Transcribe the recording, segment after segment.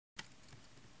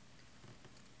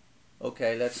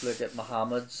Okay, let's look at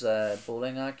Mohammed's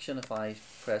bowling action. If I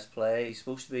press play, he's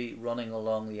supposed to be running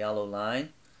along the yellow line,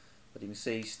 but you can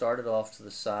see he started off to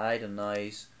the side and now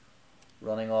he's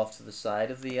running off to the side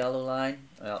of the yellow line.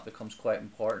 That becomes quite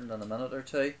important in a minute or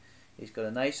two. He's got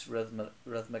a nice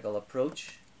rhythmical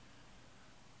approach,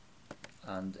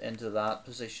 and into that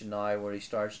position now where he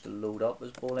starts to load up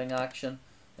his bowling action,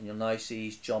 and you'll now see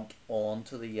he's jumped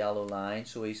onto the yellow line.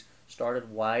 So he's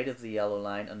started wide of the yellow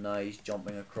line and now he's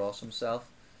jumping across himself,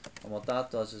 and what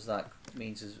that does is that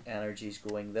means his energy is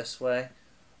going this way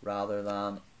rather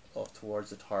than up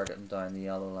towards the target and down the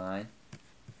yellow line.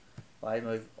 If I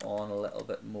move on a little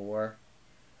bit more,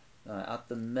 now at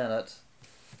the minute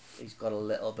he's got a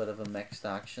little bit of a mixed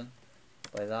action.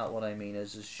 By that what I mean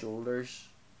is his shoulders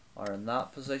are in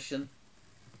that position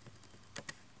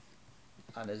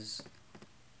and his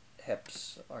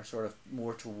hips are sort of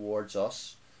more towards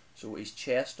us. So he's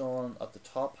chest on at the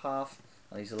top half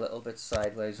and he's a little bit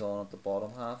sideways on at the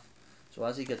bottom half. So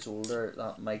as he gets older,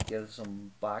 that might give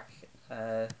some back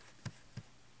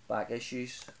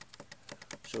issues.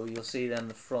 So you'll see then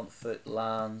the front foot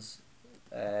lands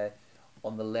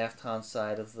on the left hand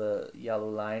side of the yellow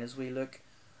line as we look.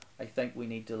 I think we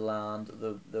need to land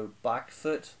the back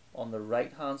foot on the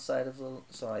right hand side of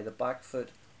the back foot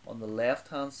on the left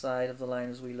hand side of the line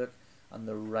as we look, and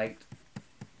the right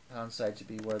hand side should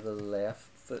be where the left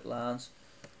foot lands,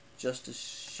 just to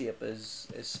shape his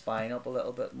spine up a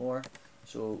little bit more.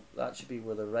 So that should be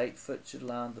where the right foot should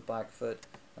land, the back foot,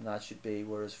 and that should be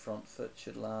where his front foot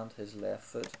should land, his left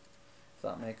foot, if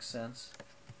that makes sense.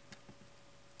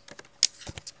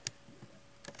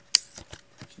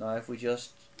 So now if we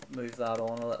just move that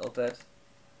on a little bit,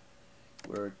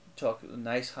 we're talking a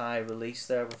nice high release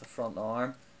there with the front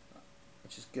arm,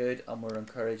 which is good, and we're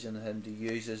encouraging him to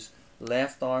use his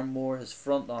left arm more, his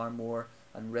front arm more,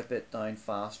 and rip it down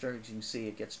faster. As you can see,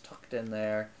 it gets tucked in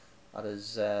there at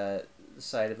his the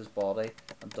side of his body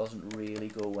and doesn't really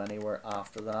go anywhere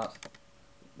after that,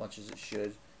 much as it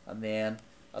should. And then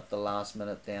at the last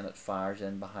minute, then it fires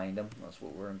in behind him. That's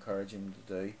what we're encouraging him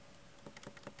to do.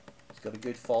 He's got a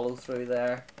good follow through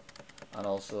there, and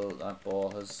also that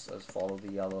ball has followed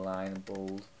the yellow line and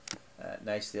bowled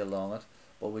nicely along it.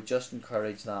 But we just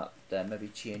encourage that maybe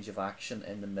change of action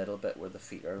in the middle bit where the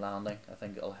feet are landing. I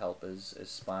think it'll help his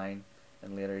spine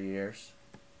in later years.